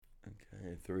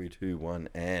3, 2, 1,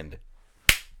 and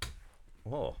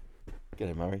Oh,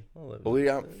 g'day, Murray. well, that Well,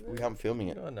 was- we aren't filming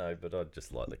it. I know, but I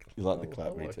just like the. You like the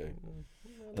clap, me too.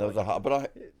 That was a hard,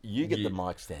 but you get the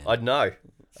mic stand. I know,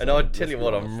 and So, I tell let's you be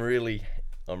what, honest.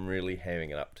 I'm really hamming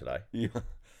it up today. Yeah.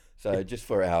 So just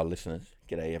for our listeners,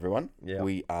 g'day everyone. Yeah.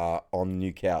 We are on the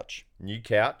new couch, New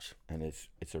couch. and it's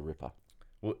a ripper.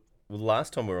 Well,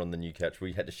 last time we were on the new couch,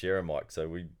 we had to share a mic, so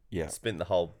we Yeah. spent the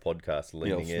whole podcast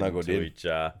leaning snuggled into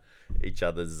in. each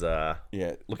other's,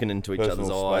 Yeah. looking into each other's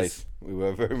Personal eyes. space. We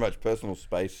were very much personal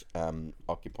space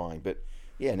occupying, but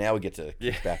yeah, now we get to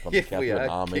kick back on the couch we with an are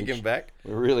arm kicking each. back,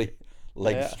 We're really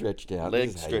legs Yeah. stretched out.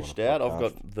 legs This is how you stretched want a out.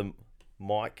 I've podcast. got the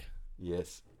mic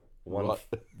Yes. one Right.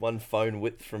 one phone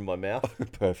width from my mouth.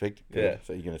 Perfect. Good. Yeah.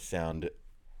 So you're going to sound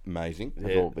amazing. As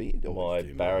Yeah. always My do,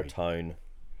 Murray. baritone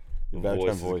Your baritone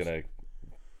voice voice. is gonna.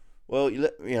 Well,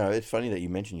 it's funny that you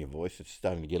mentioned your voice. It's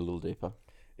starting to get a little deeper.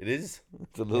 It is.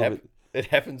 It's a little bit. It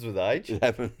happens with age. It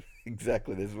happened.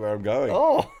 Exactly. This is where I'm going.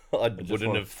 Oh, I just wouldn't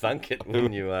want- have thunk it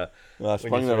when you I when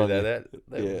sprung you that threw on that you. out.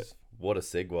 That Yeah. was what a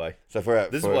segue. So for our,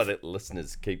 This is for why the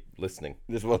listeners keep listening.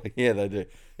 this is what yeah they do.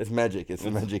 It's magic. It's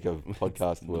the magic of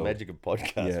podcast The world. magic of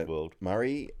podcast Yeah. world.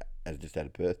 Murray has just had a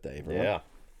birthday, everyone. Yeah.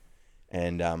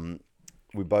 And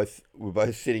we're both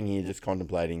sitting here just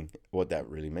contemplating what that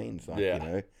really means. Like,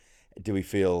 Yeah. do we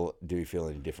feel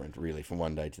any different really from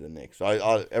one day to the next? So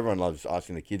everyone loves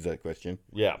asking the kids that question.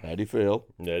 Yeah. How do you feel?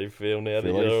 How do you feel now that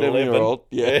Feel like a you're 11? 7-year-old?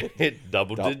 Yeah.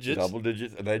 Double digits. Double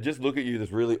digits, and they just look at you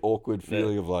this really awkward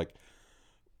feeling of like,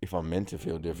 if I'm meant to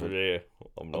feel different, Yeah.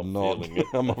 I'm I'm not. feeling it.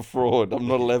 I'm a fraud. I'm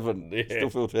not 11. Yeah. Still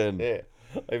feel 10. Yeah.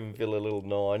 I even feel a little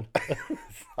 9.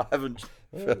 I haven't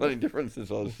felt any different since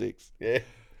I was 6. Yeah.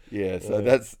 Yeah, so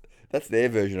Yeah. that's their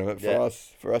version of it. Yeah.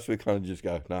 For us, we kind of just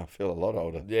go, nah, I feel a lot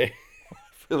older. Yeah.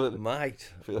 Feel it,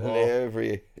 Mate. feel it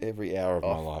Oh. every hour of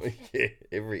my life. Yeah.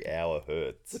 Every hour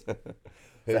hurts. So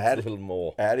Hurts how a did, little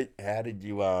more. how did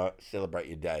you celebrate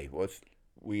your day? What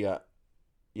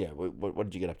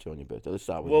did you get up to on your birthday? Let's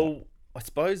start with that. Well, I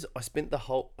suppose I spent the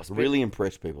whole. I spent, Really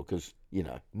impress people because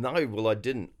No, well, I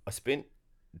didn't. I spent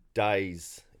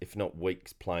days, if not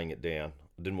weeks, playing it down.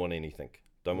 I didn't want anything.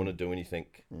 Don't want to do anything.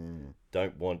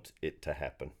 Don't want it to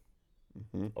happen.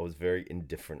 I was very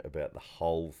indifferent about the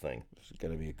whole thing. This is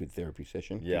going to be a good therapy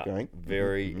session. Keep Yeah, going.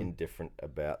 very indifferent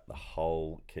about the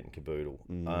whole kit and caboodle.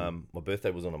 My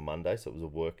birthday was on a Monday, so it was a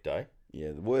work day.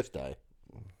 Yeah, the worst day.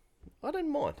 I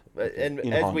don't mind, and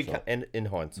In as hindsight. and in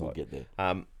hindsight, We'll get there.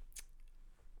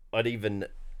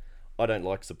 I don't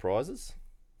like surprises,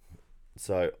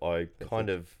 so I kind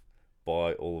of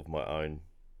buy all of my own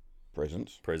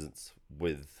Presents. presents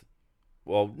with,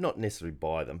 well, not necessarily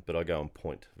buy them, but I go and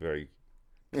point very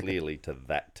clearly to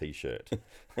that t-shirt,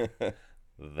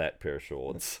 that pair of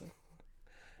shorts.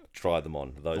 Try them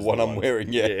on. Those The one are the I'm ones.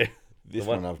 wearing, yeah. Yeah. This The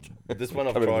one, one- I've This one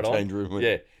I've come into tried the on. change room with.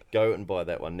 Yeah, go and buy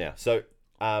that one now. So,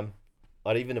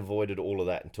 I'd even avoided all of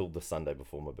that until the Sunday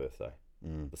before my birthday.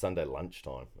 The Sunday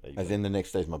lunchtime, even, As in the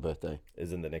next day's my birthday.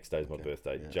 as in the next day's my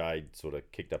birthday. yeah. Jade sort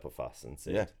of kicked up a fuss and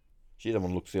said, Yeah. She doesn't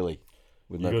want to look silly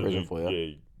with no gotta present do- for you.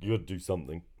 Yeah, you got to do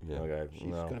something. Yeah. I go, She's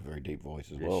no. got a very deep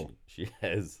voice as Yeah, well. she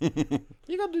has.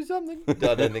 You got to do something. I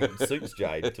don't think it suits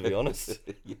Jade, to be honest.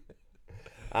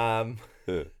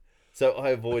 So I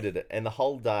avoided it, and the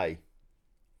whole day,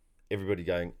 everybody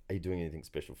going, "Are you doing anything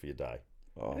special for your day?"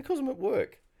 Oh, Because I'm at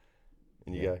work,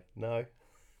 and you Yeah. go, "No,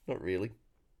 not really.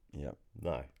 yeah.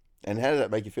 No." And how did that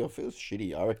make you feel? It feels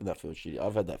shitty. I reckon that feels shitty.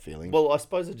 I've had that feeling. Well, I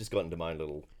suppose I just got into my own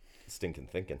little stinking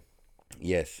thinking.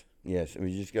 Yes. And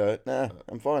we just go, nah,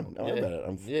 I'm fine. Don't worry about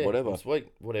it. Whatever. I'm sweet,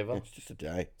 whatever. It's just a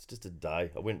day. It's just a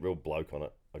day. I went real bloke on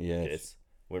it. I Yes. guess.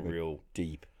 Went real.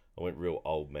 Deep. I went real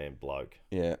old man bloke.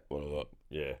 Yeah. Whatever.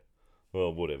 Yeah.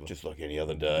 Well, whatever. Just like any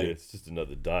other Yeah, day. it's just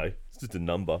another day. It's just a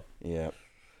number. Yeah.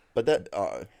 But that,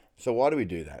 so why do we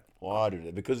do that?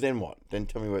 Because then what? Then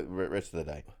tell me what the rest of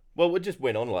the day. Well, it just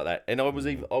went on like that, and I was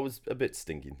a bit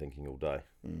stinking thinking all day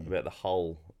about the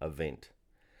whole event,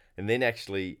 and then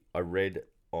actually I read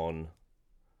on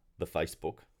the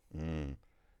Facebook,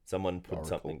 someone put Oracle.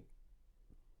 something,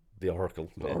 the Oracle,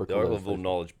 The yeah, Oracle the Oracle of of all Facebook.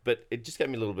 knowledge, but it just gave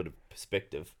me a little bit of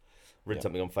perspective. Read Yeah.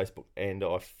 something on Facebook, and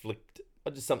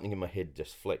something in my head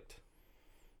just flicked.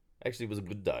 Actually, it was a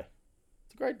good day.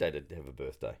 It's a great day to have a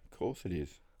birthday. Of course it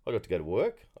is. I got to go to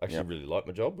work. I actually Yep. really like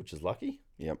my job, which is lucky.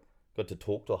 Yep. Got to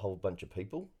talk to a whole bunch of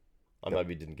people. I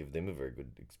maybe didn't give them a very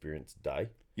good experience day.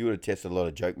 You would have tested a lot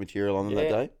of joke material on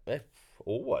that day.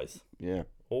 Always. Yeah.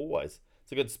 Always.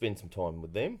 So I got to spend some time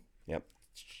with them. Yep.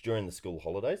 During the school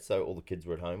holidays, so all the kids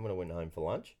were at home when I went home for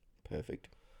lunch. Perfect.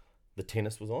 The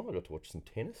tennis was on. I got to watch some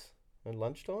tennis at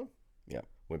lunchtime. Yep.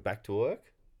 Went back to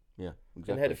work Yeah. and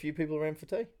Exactly. had a few people around for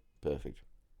tea. Perfect.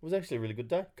 It was actually a really good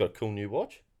day. Got a cool new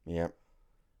watch. Yeah.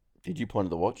 Did you point at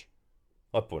the watch?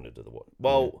 I pointed to the watch.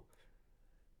 Well,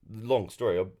 long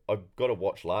story. I got a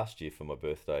watch last year for my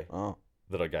birthday Oh,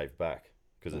 that I gave back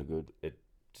because no good. it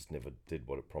just never did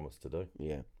what it promised to do.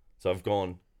 Yeah. So I've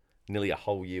gone nearly a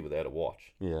whole year without a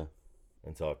watch, Yeah.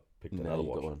 and so I picked Now another you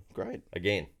got watch one. Great.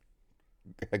 again.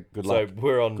 Good So luck.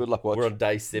 we're on Good luck, watch. we're on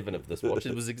day 7 of this watch.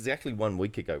 It was exactly 1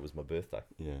 week ago was my birthday.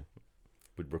 Yeah.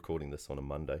 We're recording this on a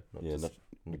Monday. Not Yeah. just,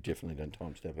 We definitely don't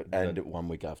timestamp it. No. And 1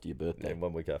 week after your birthday. yeah,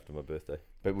 1 week after my birthday.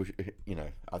 But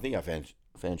I think our fans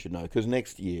should know because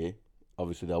next year,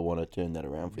 obviously, they'll want to turn that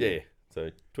around for Yeah. you. So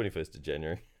 21st of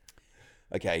January.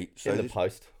 Okay. So In the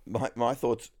post. my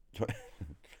thoughts,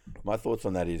 my thoughts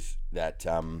on that is that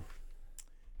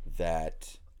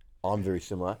that I'm very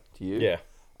similar to you. Yeah.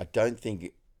 I don't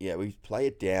think. Yeah, we play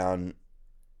it down.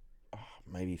 Oh,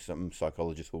 maybe some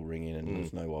psychologist will ring in and let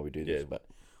us know why we do this, Yeah. but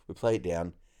we play it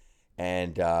down,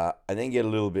 and then get a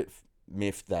little bit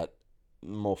miffed that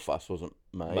more fuss wasn't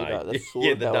made. Mate. That's sort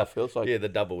of how I feel. It's like Yeah, the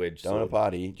double-edged don't want a sword.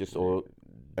 party, just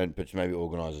but maybe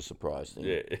organise a surprise thing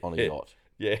Yeah. on a yacht.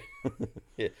 Yeah.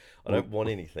 Yeah. I don't want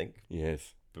anything,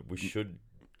 Yes, but we should,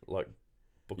 book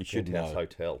You a should penthouse know.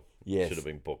 hotel. yes, Should have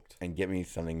been booked. and get me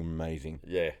something amazing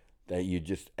Yeah. that you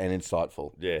just and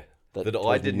insightful. Yeah. That tells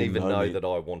I me didn't you even know me. that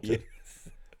I wanted.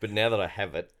 But now that I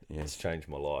have it, Yes. it's changed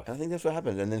my life. I think that's what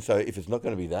happens. And then so if it's not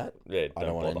going to be that, Yeah, I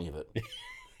don't want bother. any of it.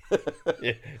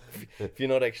 Yeah. If you're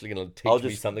not actually going to I'll teach me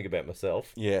just- something about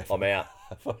myself, Yeah. I'm out.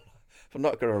 If I'm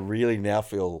not going to really now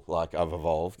feel like I've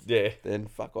evolved, Yeah. then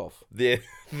fuck off. Yeah.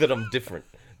 That I'm different.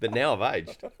 That now I've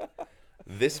aged.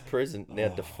 This present now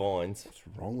defines What's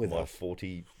wrong with my us?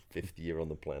 45th year on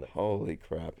the planet. Holy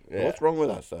crap. Yeah. What's wrong with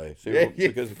us, though? So, Yeah, yeah.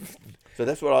 Because, so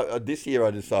that's what this year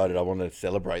I decided I want to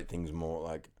celebrate things more.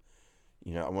 Like,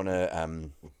 I want to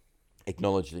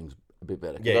acknowledge things a bit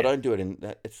better. Because Yeah. I don't do it in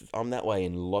that. I'm that way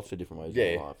in lots of different ways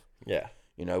in Yeah. my life.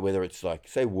 Yeah. Whether it's like,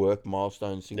 say, work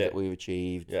milestones, things Yeah. that we've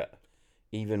achieved, Yeah.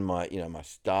 even my, my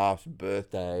staff's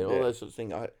birthday, all Yeah. those sorts of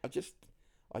things.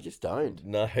 I just don't.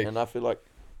 No. And I feel like,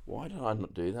 why did I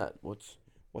not do that? What's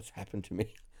happened to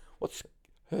me? What's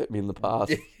hurt me in the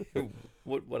past?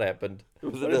 What happened?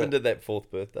 Was What it happened to that 4th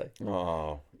birthday?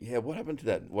 Oh, yeah. What happened to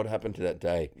that? What happened to that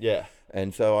day? Yeah.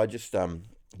 And so I just, but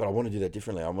I want to do that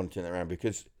differently. I want to turn that around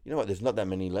because you know what? There's not that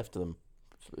many left of them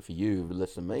for you,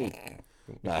 less than me.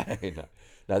 No,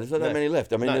 there's not that many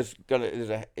left. I mean, No. there's you've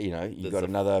got a-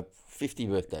 another 50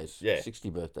 birthdays, Yeah. 60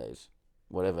 birthdays,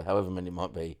 however many it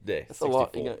might be. Yeah. That's a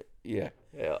lot. 64. Yeah.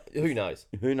 Yeah. Who knows?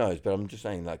 Who knows? But I'm just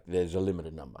saying, like, there's a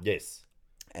limited number. Yes.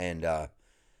 And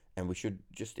we should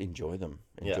just enjoy them,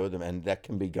 Yeah. and that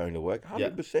can be going to work. Yeah.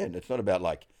 100%. It's not about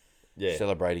like Yeah.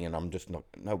 celebrating, and I'm just not.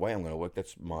 No way, I'm going to work.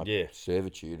 That's my Yeah.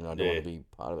 servitude, and I don't Yeah. want to be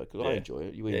part of it because I Yeah. enjoy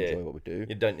it. You Yeah. enjoy what we do.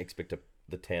 You don't expect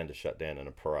the town to shut down in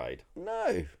a parade.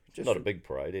 No, just Not a big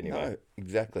parade, anyway. No,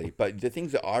 exactly. But the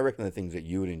things that I reckon, the things that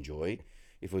you would enjoy,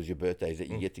 if it was your birthday, is that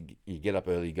you get up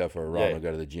early, you go for a run, Yeah. or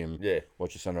go to the gym, Yeah.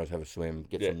 watch the sunrise, have a swim,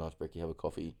 get Yeah. some nice brekkie, have a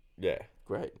coffee. Yeah.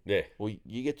 Great. Yeah. Well,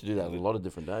 you get to do that a lot of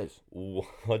different days. Ooh,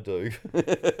 I do.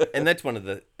 and that's one of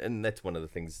the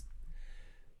things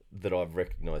that I've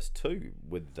recognised too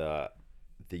with the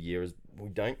year is we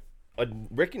don't. I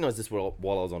recognised this while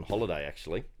I was on holiday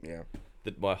actually. Yeah.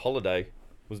 That my holiday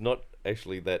was not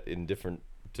actually that indifferent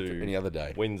to Any other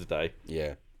day. Wednesday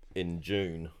Yeah. in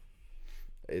June.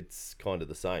 It's kind of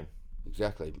the same.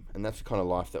 Exactly. And that's the kind of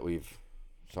life that we've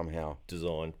somehow.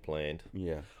 Designed, planned.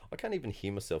 Yeah. I can't even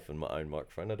hear myself in my own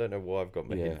microphone. I don't know why I've got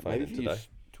my Yeah. headphone Maybe in if you today. just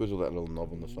twizzle that little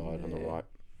knob on the side on the Yeah. right,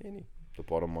 Any? the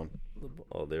bottom one.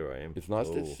 Oh, there I am. It's nice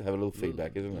to Oh. have a little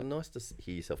feedback, isn't it? Nice to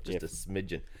hear yourself just Yeah. a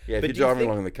smidgen. Yeah, if But you're do you driving think-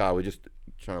 along in the car, we're just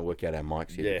trying to work out our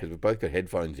mics here Yeah. because we've both got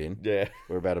headphones in. Yeah.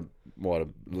 We're about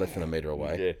less than a metre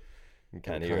away. Yeah. You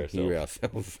can't hear ourselves.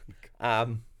 ourselves.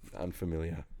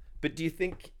 Unfamiliar. But do you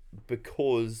think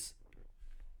because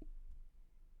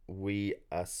we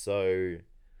are so,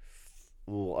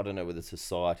 well, I don't know whether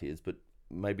society is, but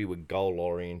maybe we're goal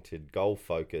oriented, goal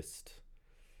focused.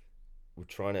 We're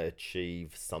trying to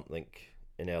achieve something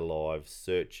in our lives,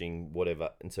 searching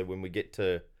whatever. And so when we get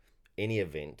to any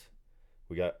event,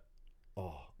 we go,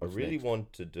 oh, What's I really next?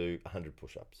 want to do 100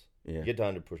 push-ups. Yeah. You get to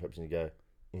 100 push-ups and you go,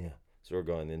 yeah, saw a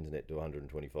guy on the internet do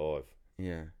 125.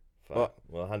 Yeah. Fuck.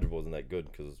 Well, 100 wasn't that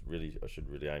good because really I should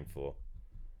really aim for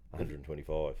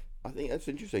 125. I think that's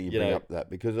interesting you You bring know, up that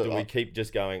because Do we keep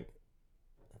just going,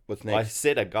 what's I next?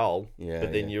 set a goal, Yeah,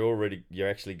 but then yeah. you're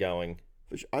actually going,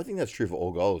 I think that's true for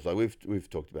all goals. Like we've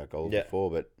talked about goals Yeah. before,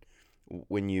 but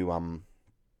when you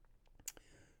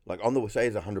like on the say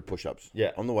it's 100 push-ups.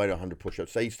 Yeah. On the way to 100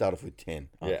 push-ups, say you start off with 10.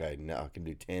 Yeah. Okay, now I can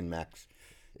do 10 max.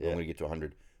 Yeah. I'm going to get to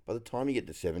 100. by the time you get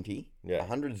to 70, Yeah.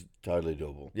 100's totally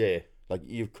doable. Yeah. Like,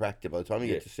 you've cracked it. By the time you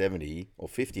Yeah. get to 70 or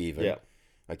 50 even, Yeah.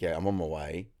 okay, I'm on my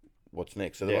way. What's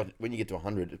next? So Yeah. when you get to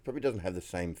 100, it probably doesn't have the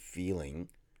same feeling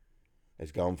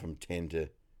as going from 10 to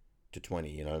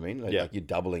 20, you know what I mean? Like, Yeah. like you're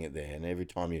doubling it there. And every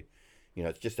time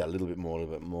it's just that little bit more, a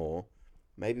little bit more.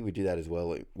 Maybe we do that as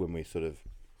well when we're sort of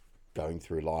going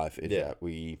through life, is Yeah. that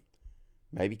we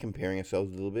maybe comparing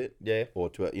ourselves a little bit, Yeah.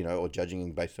 or or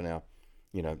judging based on our,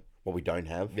 what we don't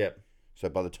have. Yeah. So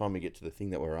by the time we get to the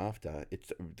thing that we're after,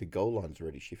 it's the goal line's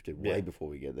already shifted way Yeah. before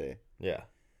we get there. Yeah.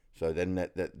 So then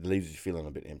that leaves you feeling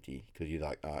a bit empty because you're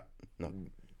like,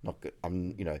 not good.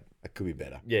 It could be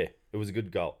better. Yeah. It was a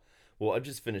good goal. Well, I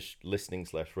just finished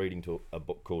listening/reading to a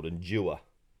book called Endure.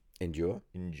 Endure.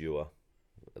 Endure,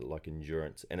 like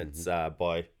endurance, and it's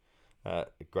by a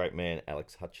great man,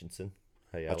 Alex Hutchinson.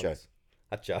 Hey, Alex.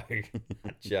 Hutcho.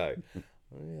 Hutcho.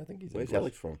 I think he's Where's English.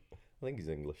 Alex from? I think he's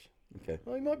English. Okay.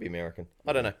 Oh, he might be American.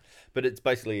 I don't know. But it's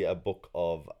basically a book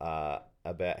of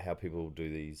about how people do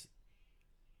these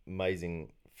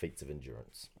amazing feats of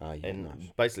endurance. Yeah, And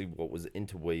nice. basically what was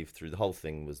interweaved through the whole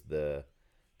thing was the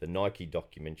Nike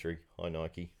documentary. Hi,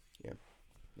 Nike.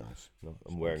 Nice. No,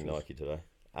 I'm wearing Sponsors. Nike today.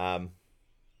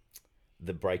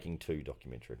 The Breaking 2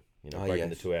 documentary. Oh, Breaking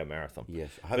yes. the 2-hour marathon.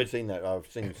 Yes, I haven't seen that.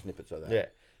 I've seen snippets of that. Yeah.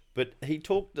 But he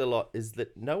talked a lot is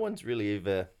that no one's, we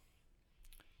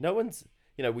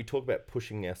talk about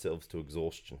pushing ourselves to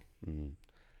exhaustion. Mm-hmm.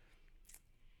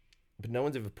 But no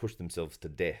one's ever pushed themselves to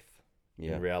death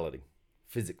Yeah. in reality,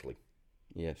 physically.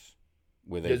 Yes.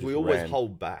 Where they Because we just always ran.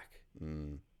 hold back.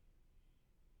 Mm.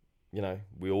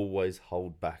 We always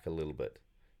hold back a little bit.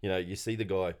 You see the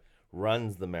guy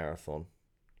runs the marathon,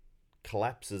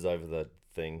 collapses over the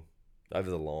thing, over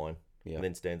the line, Yeah. and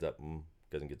then stands up and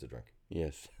goes and gets a drink.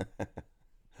 Yes.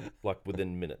 Like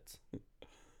within minutes.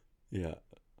 Yeah.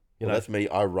 You Well, know, that's me.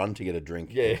 I run to get a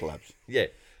drink. Yeah. And collapse. yeah.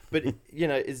 But,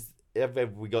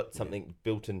 have we got something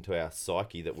built into our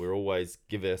psyche that we're always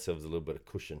give ourselves a little bit of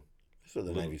cushion? That's what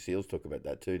the Little- Navy SEALs talk about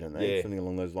that too, don't they? Yeah. Something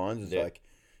along those lines. It's Yeah. like,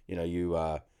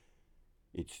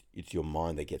 it's your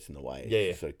mind that gets in the way. Yeah, It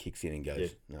yeah. sort of kicks in and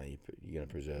goes, no, you're going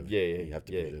to preserve. Yeah, yeah, You have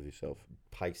to yeah. preserve yourself.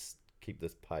 Pace, keep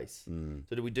this pace. Mm.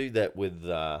 So do we do that with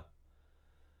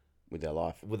With our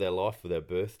life. with our life, with our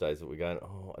birthdays, that we're going,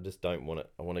 oh, I just don't want it.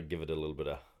 I want to give it a little bit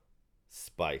of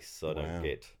space so I Wow. don't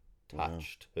get Wow.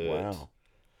 touched, hurt,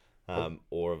 Wow.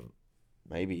 or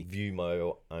Maybe. view my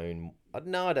own.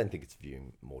 No, I don't think it's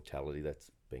view mortality. That's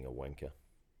being a wanker.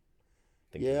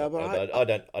 Yeah, but I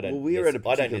don't. well, we're at a I don't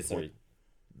particular necessarily.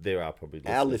 There are probably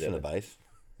Our listeners listener out there. base.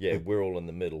 Yeah, we're all in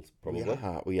the middle, probably.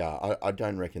 We are. I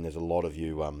don't reckon there's a lot of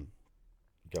you. Going.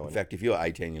 In fact, if you're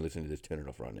 18, you're listening to this, turn it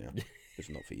off right now. It's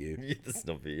not for you. Yeah, that's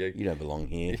not for you. You don't belong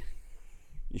here.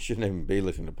 You shouldn't even be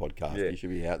listening to podcasts. Yeah. You should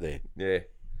be out there. Yeah,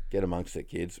 Get amongst it,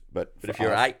 kids. But but if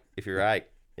you're eight,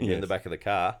 and you're in the Yes. back of the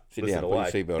car, sit listen down, put away.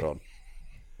 your seatbelt on.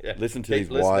 Yeah. Listen to Keep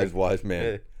these wise listening.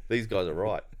 men. Yeah, these guys are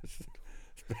right.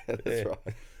 That's Yeah.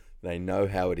 right. They know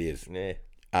how it is. Yeah,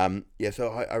 So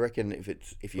I reckon if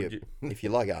Would if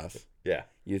you're like us, yeah,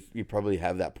 you probably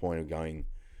have that point of going,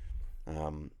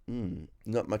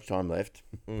 not much time left.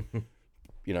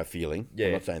 Feeling. Yeah.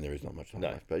 I'm not saying there is not much time No.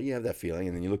 left, but you have that feeling,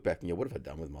 and then you look back and you go, what have I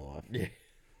done with my life? yeah,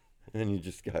 And you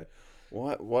just go,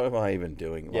 what am I even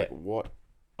doing? Like, Yeah. what?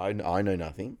 I know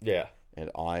nothing, yeah, and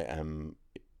I am,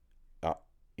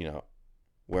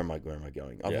 where am I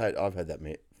going? Yeah. I've had that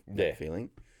Yeah. feeling.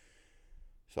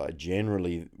 So I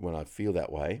generally, when I feel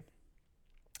that way,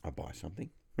 I buy something.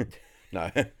 No,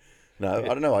 I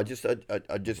don't know. I just,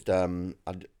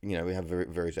 we have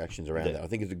various actions around Yeah. that. I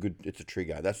think it's a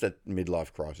trigger. That's that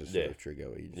midlife crisis sort Yeah. of trigger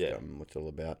where you just, Yeah. what's it all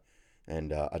about?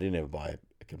 And I didn't ever buy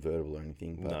a convertible or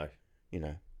anything, but no,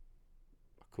 I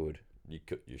could. you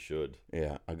should.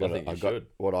 Yeah, think you should.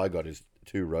 What I got is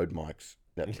 2 Rode mics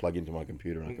that plug into my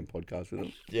computer, and I can podcast with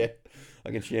them. Yeah,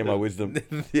 I can share my wisdom.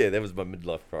 yeah, that was my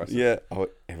midlife crisis. Yeah,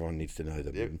 everyone needs to know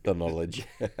the knowledge.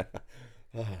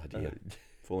 Oh dear.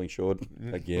 Falling short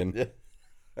again.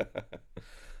 Yeah.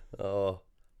 Oh,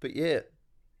 but yeah,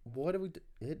 why do we?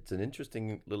 It's an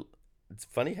interesting little. It's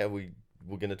funny how we're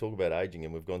going to talk about aging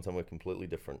and we've gone somewhere completely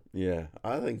different. Yeah,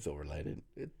 I think it's all related.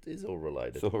 It is all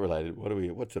related. It's all related.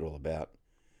 What's it all about?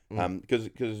 Mm.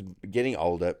 Because getting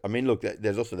older. I mean, look,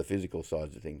 there's also the physical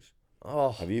sides of things. Oh,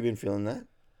 Have you been feeling that?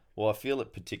 well, I feel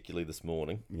it particularly this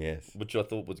morning, Yes. which I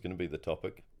thought was going to be the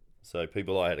topic. So,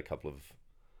 I had a couple of.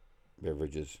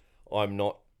 Beverages, I'm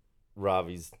not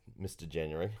Ravi's Mr.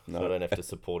 January, so No. I don't have to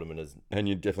support him in his. and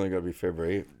you definitely got to be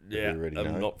February. Yeah, you already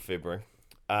I'm know. not February.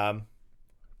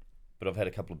 But I've had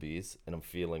a couple of beers and I'm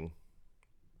feeling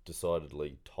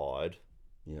decidedly tired.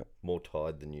 Yep. More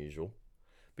tired than usual.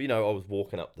 But, I was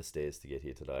walking up the stairs to get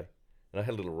here today, and I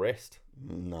had a little rest.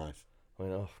 Nice. I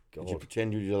went, oh, Did you God.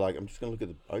 pretend you're like, I'm just going to look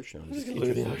at the ocean. I'm just gonna look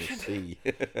at the interested to see.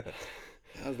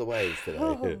 How's the waves today?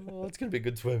 Oh, it's going to be a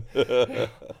good swim. Hope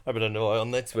I don't know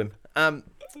on that swim.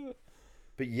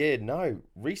 But yeah, no.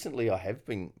 Recently, I've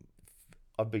been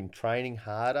training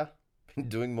harder, been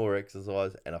doing more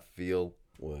exercise, and I feel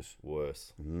worse.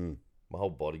 Mm. My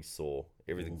whole body's sore.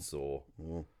 Everything's sore.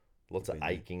 Mm. Lots of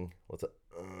aching. Lots of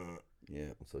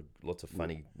Yeah. lots of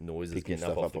funny noises Picking getting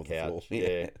up stuff off the off the couch. floor.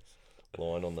 Yeah,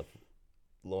 lying on the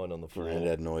floor.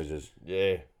 Granddad noises.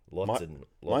 Yeah, lots.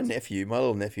 My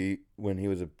little nephew, when he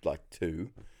was like 2,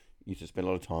 used to spend a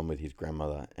lot of time with his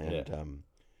grandmother, and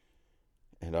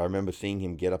I remember seeing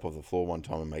him get up off the floor one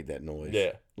time and make that noise.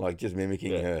 Yeah, like just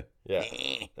mimicking her. Yeah,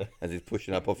 as he's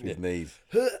pushing up off his knees.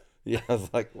 Yeah, I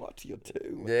was like, "What? You're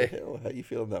 2? What the hell? How are you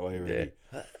feeling that way already?"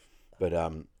 Yeah. But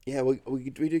we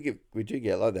do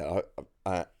get like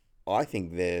that. I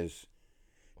think there's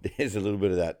a little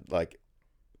bit of that. Like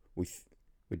we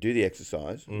do the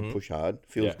exercise, we push hard,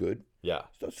 feels good. Yeah,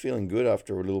 Starts feeling good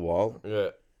after a little while. Yeah.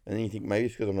 And then you think maybe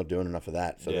it's because I'm not doing enough of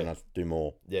that, so then I do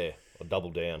more. Yeah, or double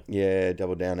down. Yeah,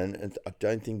 double down. And I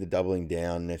don't think the doubling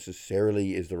down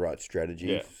necessarily is the right strategy.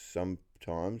 Yeah.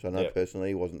 Sometimes I know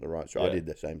personally it wasn't the right strategy. I did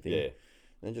the same thing. Yeah.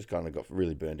 And just kind of got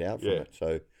really burned out from it.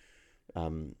 So,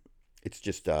 it's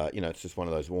just it's just one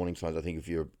of those warning signs. I think if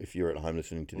you're at home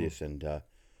listening to this and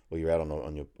or you're out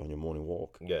on your morning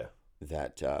walk,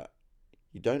 that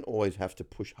you don't always have to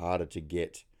push harder to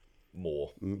get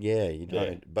more. Yeah, you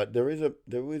don't. Yeah. But there is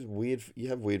weird. You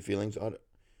have weird feelings. I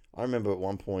remember at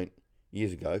one point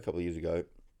a couple of years ago,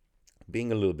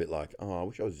 being a little bit like, I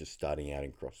wish I was just starting out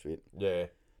in CrossFit. Yeah.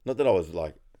 Not that I was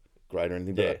like great or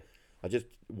anything, but I just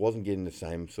wasn't getting the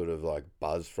same sort of like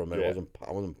buzz from it. Yeah.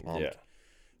 I wasn't pumped. Yeah.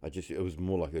 It was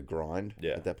more like a grind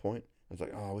at that point. I was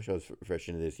like, I wish I was fresh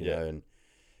into this, you know.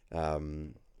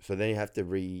 And so then you have to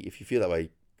if you feel that way,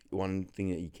 one thing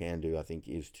that you can do, I think,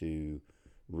 is to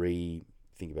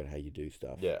think about how you do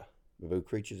stuff. Yeah. We're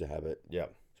creatures of habit. Yeah.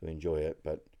 So we enjoy it,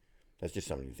 but that's just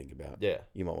something to think about. Yeah.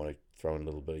 You might want to throw in a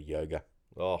little bit of yoga.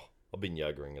 Oh, I've been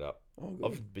yogaing it up. Oh, good.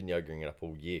 I've been yogaing it up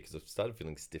all year because I started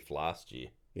feeling stiff last year.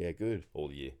 Yeah, good.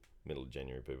 All year. Middle of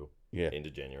January, people. Yeah. End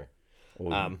of January. All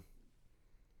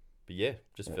But yeah,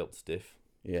 just felt stiff.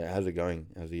 Yeah, how's it going?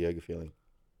 How's the yoga feeling?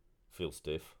 Feel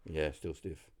stiff. Yeah, still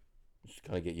stiff. Just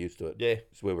kind of get used to it. Yeah.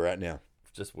 It's where we're at now.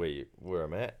 Just where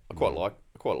I'm at. I quite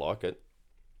like it.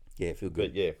 Yeah, feel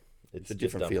good. But yeah, it's a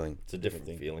different feeling. It's a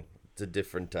different feeling. It's a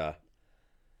different. So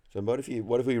what if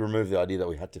we remove the idea that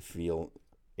we had to feel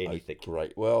anything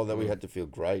great? Well, that we had to feel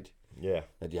great. Yeah.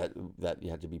 That you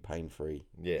had to be pain free.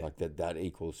 Yeah. Like that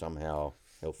equals somehow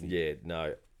healthy. Yeah.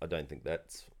 No, I don't think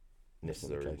that's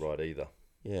necessarily right either.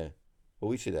 Yeah. Well,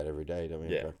 we see that every day, don't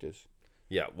we? In practice.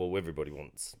 Yeah. Well, everybody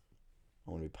wants.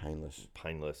 I want to be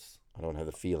painless. I don't have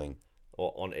the feeling.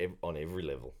 Or on every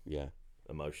level. Yeah.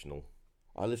 Emotional.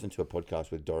 I listened to a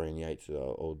podcast with Dorian Yates, an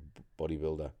old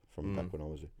bodybuilder from back when I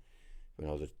was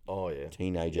a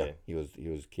teenager. Yeah. He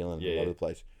was killing all over the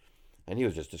place, and he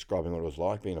was just describing what it was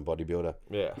like being a bodybuilder.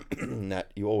 Yeah.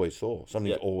 That you always saw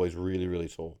something's always really, really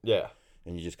sore. Yeah.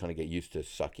 And you just kind of get used to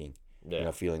sucking. Yeah. You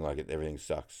know, feeling like everything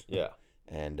sucks. Yeah.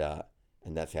 And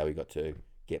that's how he got to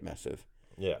get massive.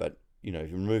 Yeah. But you know,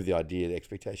 if you remove the idea, the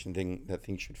expectation thing that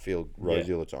things should feel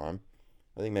rosy all the time,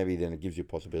 I think maybe then it gives you a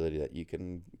possibility that you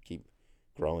can keep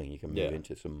growing. You can move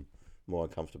into some more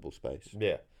uncomfortable space.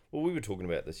 Yeah. Well, we were talking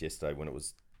about this yesterday when it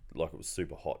was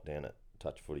super hot down at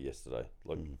Touch Footy yesterday,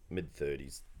 like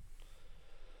mid-30s,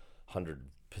 100%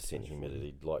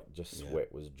 humidity, like just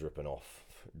sweat was dripping off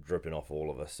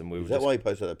all of us. And we Is that why you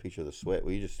posted that picture of the sweat?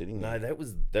 Were you just sitting there? No,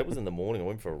 that was in the morning. I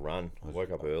went for a run. I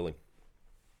woke up early.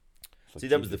 Like, see,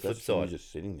 that was the flip side.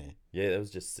 Just sitting there. Yeah, that was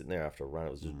just sitting there after a run.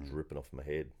 It was just dripping off my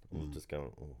head. I was just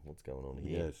going, what's going on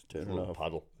here? Yes, turn a it off.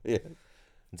 Puddle. Yeah.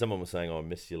 And someone was saying, I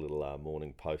miss your little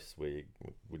morning posts where you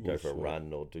would go for a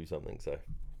run or do something. So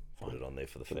put it on there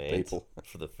for the fans. People.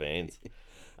 For the fans.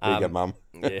 There you go, Mum.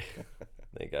 Yeah, there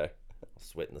you go. I was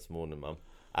sweating this morning, Mum.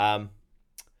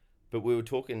 But we were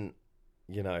talking,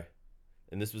 you know,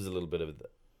 and this was a little bit of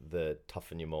the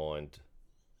toughen your mind,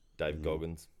 Dave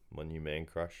Goggins, my new man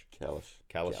crush.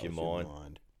 Callous your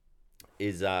mind.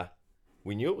 Is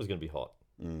we knew it was going to be hot.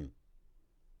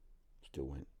 Still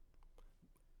went.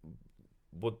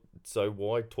 So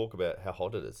why talk about how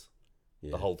hot it is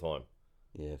the whole time?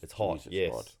 Yeah, it's hot.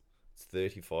 Yes, hot. It's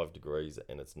 35 degrees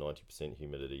and it's 90%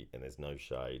 humidity and there's no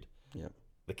shade. Yeah,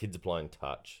 the kids are playing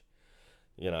touch.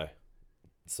 You know,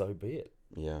 so be it.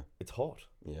 Yeah, it's hot.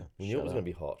 Yeah, we knew it was going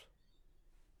to be hot.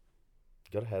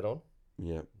 Got a hat on.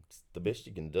 Yeah, it's the best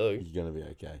you can do. You're going to be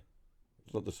okay.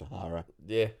 It's not the Sahara.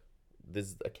 Yeah,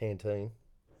 there's a canteen.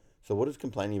 So what does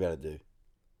complaining about it do?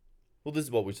 Well, this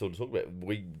is what we sort of talked about.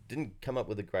 We didn't come up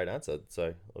with a great answer,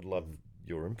 so I'd love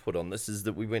your input on this. Is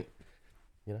that we went,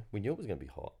 we knew it was going to be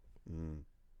hot.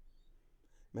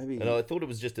 Maybe. And I thought it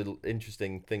was just an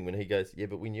interesting thing when he goes, yeah,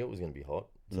 but we knew it was going to be hot.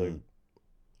 So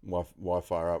why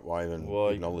fire up? Why even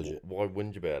acknowledge it? Why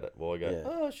whinge about it? Why go, Yeah.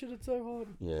 oh, shit, it's so hot?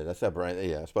 Yeah, that's our brain.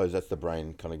 Yeah, I suppose that's the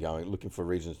brain kind of going, looking for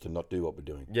reasons to not do what we're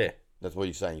doing. Yeah. That's what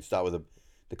you're saying. You start with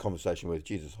the conversation with,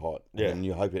 Jesus, hot. And Yeah. then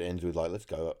you hope it ends with, like, let's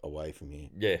go away from here.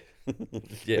 Yeah.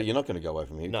 Yeah. But you're not going to go away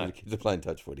from here because No. the kids are playing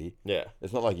touch footy. Yeah.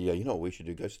 It's not like you go, you know what we should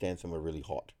do? Go stand somewhere really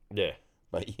hot. Yeah.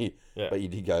 But you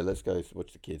did go, let's go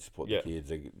watch the kids, support the kids.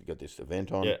 They got this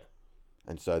event on. Yeah.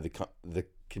 And so the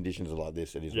conditions are like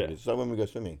this. It is Yeah. what it is. So when we go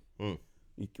swimming,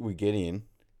 we get in,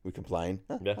 we complain.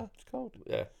 Yeah. It's cold.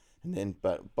 Yeah. And then,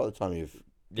 but by the time you've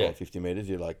gone 50 metres,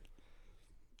 you're like,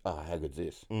 how good's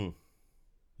this?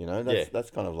 You know,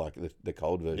 that's kind of like the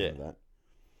cold version of that.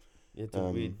 Yeah, it's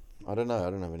weird. I don't know. I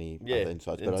don't have any other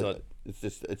insights, but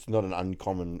it's not an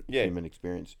uncommon human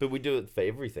experience. But we do it for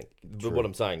everything. But what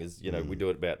I'm saying is, we do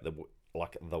it about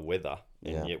the weather,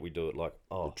 and yet we do it like,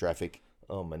 The traffic.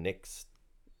 Oh, my neck's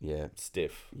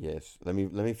stiff. Yes. Let me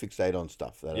fixate on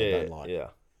stuff that I don't like. Yeah.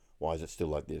 Why is it still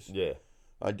like this? Yeah.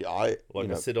 I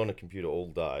sit on a computer all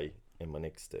day and my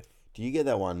neck's stiff. Do you get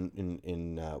that one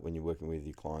in when you're working with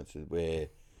your clients where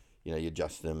you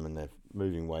adjust them and they're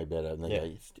moving way better and they go,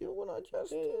 you still want to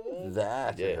adjust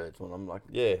that? It hurts when I'm like,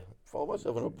 fold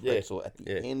myself in a pretzel at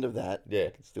the end of that. I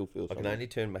can still feel something. I can only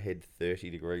turn my head 30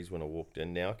 degrees when I walked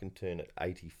in. Now I can turn it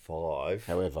 85.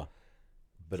 However.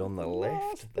 But on the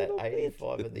left, that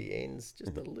 85 at the end's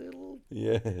just a little...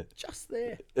 Just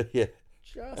there. Yeah.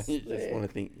 Just you there. just want to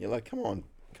think, you're like, come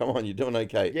on, you're doing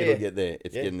okay. It'll get there.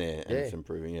 It's getting there and Yeah. it's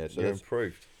improving. Yeah, so You're that's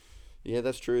improved. Yeah,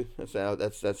 that's true.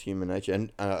 That's human nature.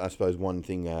 And I suppose one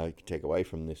thing you can take away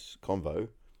from this convo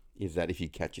is that if you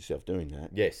catch yourself doing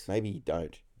that, Yes. maybe you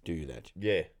don't do that.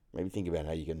 Yeah. Maybe think about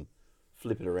how you can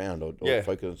flip it around or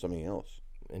focus on something else.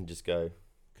 And just go...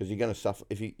 Because you're going to suffer.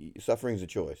 Suffering's a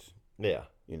choice. Yeah.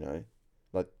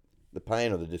 Like the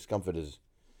pain or the discomfort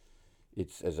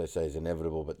it's, as they say, is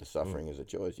inevitable, but the suffering is a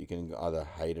choice. You can either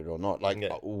hate it or not. Like,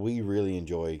 we really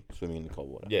enjoy swimming in the cold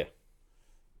water. Yeah.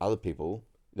 Other people,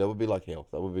 that would be like hell.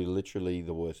 That would be literally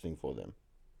the worst thing for them.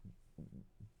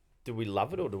 Do we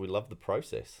love it or do we love the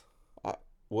process?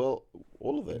 Well,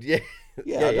 all of it. Yeah.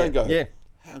 I don't go, yeah.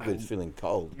 how good it's feeling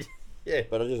cold. Yeah.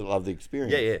 But I just love the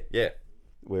experience. Yeah.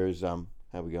 Whereas, how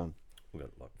are we going? We've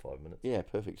got like 5 minutes. Yeah,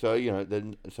 perfect. So,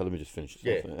 so let me just finish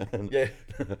this off. Yeah.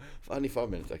 Only 5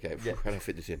 minutes. Okay. How do I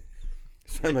fit this in?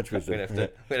 So much wisdom. We're going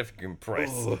to have to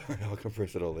compress. I'll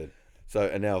compress it all in. So,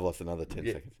 and now I've lost another 10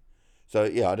 seconds. So,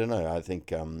 I don't know. I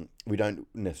think we don't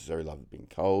necessarily love it being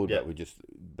cold,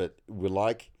 but we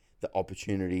like the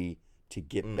opportunity to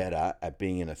get better at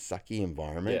being in a sucky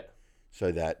environment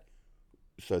so that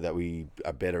we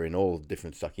are better in all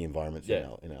different sucky environments in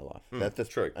our life. That's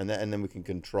true. And then we can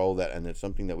control that, and it's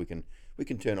something that we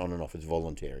can turn on and off. It's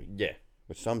voluntary. Yeah.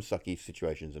 But some sucky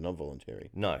situations are not voluntary.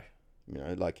 No.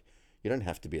 Like you don't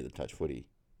have to be at the touch footy.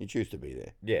 You choose to be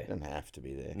there. Yeah. You don't have to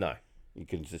be there. No. You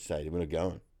can just say, we're not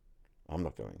going. I'm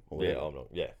not going. I'm not.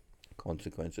 Yeah.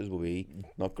 Consequences will be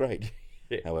not great.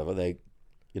 Yeah. However,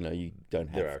 you don't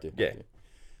have to. Yeah.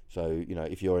 So,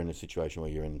 if you're in a situation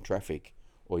where you're in traffic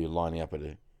or you're lining up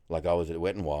like I was at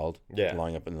Wet n Wild,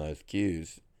 lining up in those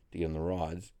queues to get on the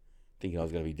rides, thinking I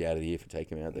was going to be out of the year for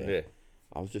taking me out there. Yeah.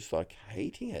 I was just like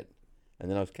hating it. And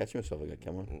then I was catching myself. I go,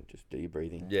 come on, just do your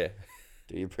breathing. Yeah.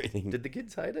 Do your breathing. Did the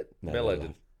kids hate it? No, Mello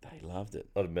did. They loved it.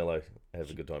 Not Mello have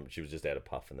a good time, but she was just out of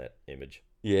puff in that image.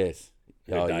 Yes.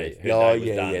 Her day was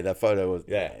done. Yeah. That photo was.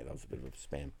 Yeah, that was a bit of a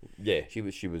spam. Yeah.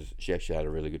 She actually had a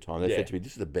really good time. They said to me,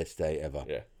 "This is the best day ever."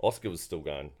 Yeah. Oscar was still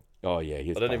going. Oh yeah,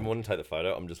 I don't even want to take the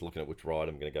photo. I'm just looking at which ride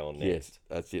I'm going to go on next. Yes,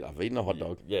 that's it. I've eaten a hot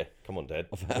dog. Yeah. Come on, Dad.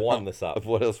 Wind this up.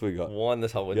 What else we got? Wind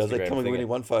this whole Instagram I was like, come on, we need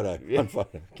one photo. Yeah. One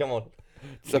photo. Come on.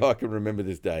 So I can remember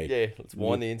this day. Yeah. Let's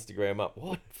wind the Instagram up.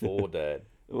 What for, Dad?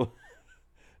 Hang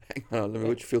on, let me.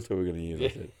 Which filter we're going to use? I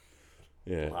said.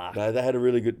 Yeah, no, they had a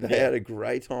really good. They had a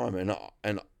great time, and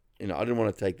I didn't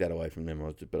want to take that away from them.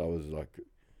 But I was like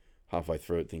halfway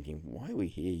through it, thinking, why are we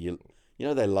here?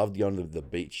 They loved going to the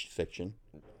beach section.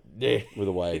 Yeah, with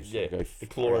the waves. Yeah, the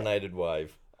chlorinated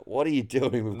wave. What are you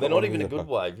doing? They're not even a good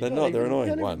wave. They're not. They're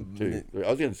annoying. 1, 2, 3. I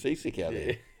was getting seasick out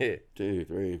there. Yeah. 2,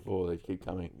 3, 4. They keep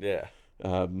coming. Yeah.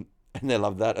 And they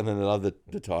love that, and then they love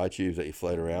the tire tubes that you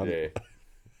float around. Yeah.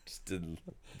 Just the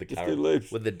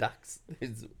loops with the ducks.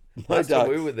 No Last time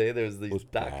we ducks. were there was these Was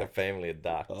duck, a packed. family of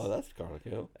ducks. Oh, that's kind of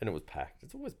cool. And it was packed.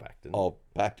 It's always packed, isn't Oh,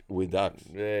 packed with ducks.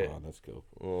 Yeah. Oh, that's cool.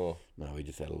 it? Oh, No, we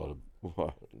just had a lot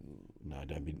of. No,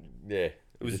 don't be. yeah. It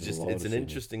was Just a just, lot it's of an Sydney.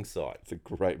 interesting sight. It's a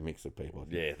great mix of people.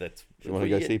 Yeah, that's. If you want to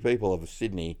go see people of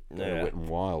Sydney, go to Yeah. Wet and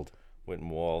Wild. Wet and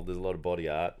Wild. There's a lot of body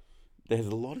art. There's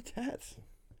a lot of tats.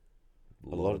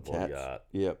 A lot of body tats. art.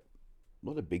 Yep. A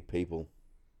lot of big people.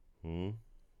 A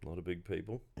lot of big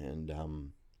people. And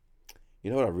you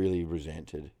know what I really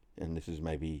resented, and this is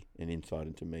maybe an insight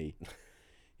into me,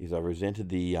 is I resented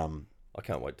the I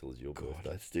can't wait till it's your God, birthday.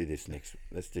 let's do this next.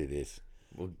 Let's do this.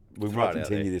 We'll We throw might it out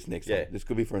continue there. this next Yeah. time. This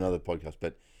could be for another podcast,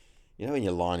 but you know when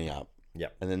you're lining up,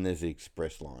 Yep. and then there's the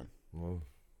express line. Well,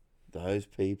 Those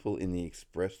people in the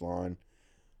express line,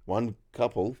 one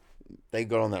couple, they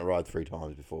got on that ride 3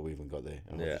 times before we even got there,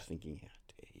 and I Yeah. was just thinking, how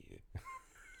dare you?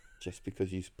 Just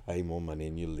because you pay more money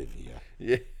and you live here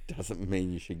yeah. doesn't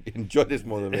mean you should enjoy this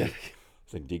more than me. I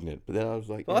was indignant, but then I was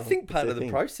like, Well, I you know, think it's part their of the thing.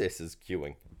 process is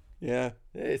queuing. Yeah,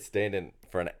 Yeah, standing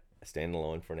in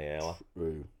line for an hour.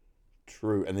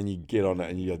 true. And then you get on it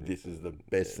and you go, this is the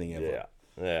best thing ever. Yeah.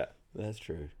 Yeah. That's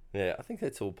true. Yeah. I think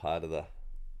that's all part of the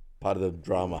Part of the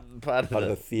drama, part part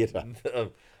of of the theatre.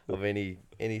 of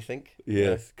anything.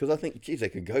 Yes, because I think, geez, they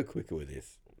could go quicker with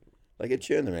this. They could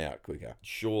churn them out quicker.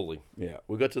 Surely. Yeah,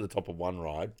 we got to the top of one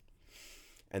ride,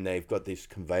 and they've got this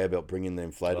conveyor belt bringing the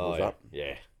inflatables yeah. up.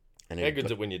 Yeah. And How it good's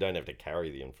got- it when you don't have to carry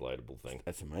the inflatable thing?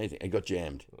 That's amazing. It got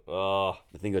jammed. Oh,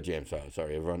 The thing got jammed.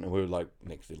 Sorry, everyone. And we were like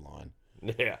next in line.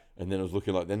 yeah. And then it was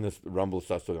looking like, then this rumble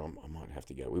starts talking, I might have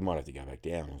to go. We might have to go back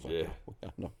down. I was like, Yeah. "Oh,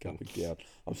 I'm not going down.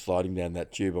 I'm sliding down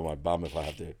that tube on my bum if I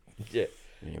have to. Yeah.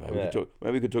 Anyway, Yeah.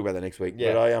 maybe we could talk about that next week.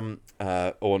 Yeah.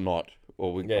 But or not.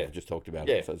 Or we Yeah. I've just talked about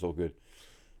Yeah. it, so it's all good.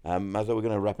 Mazza, we're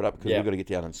going to wrap it up because Yeah. we've got to get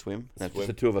down and swim. That's just Swim.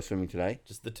 the 2 of us swimming today.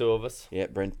 Just the 2 of us. Yeah,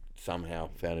 Brent somehow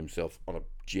found himself on a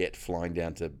jet flying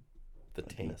down to The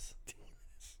tennis.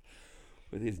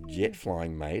 with his jet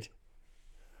flying mate.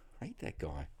 I hate that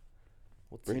guy.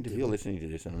 What's Brent, he if you're doing? listening to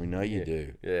this, and we know you Yeah.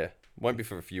 do, Yeah. Won't be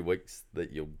for a few weeks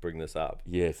that you'll bring this up.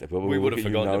 yes, but We we'll would look have at you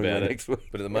forgotten knowingly about it. next week.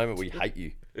 But at the moment, we hate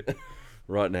you.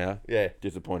 Right now, Yeah.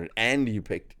 disappointed, and you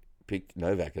picked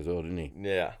Novak as well, didn't he?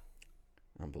 Yeah.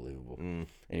 Unbelievable. Mm.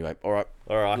 Anyway, all right,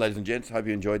 All right. ladies and gents, hope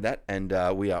you enjoyed that, and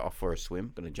we are off for a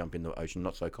swim. Going to jump in the ocean,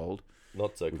 not so cold.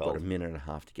 Not so We've got a cold. minute and a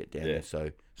half to get down Yeah. there,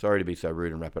 so sorry to be so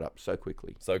rude and wrap it up so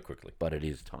quickly, So quickly. but it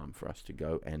is time for us to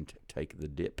go and take the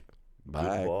dip.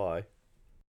 Bye. Goodbye.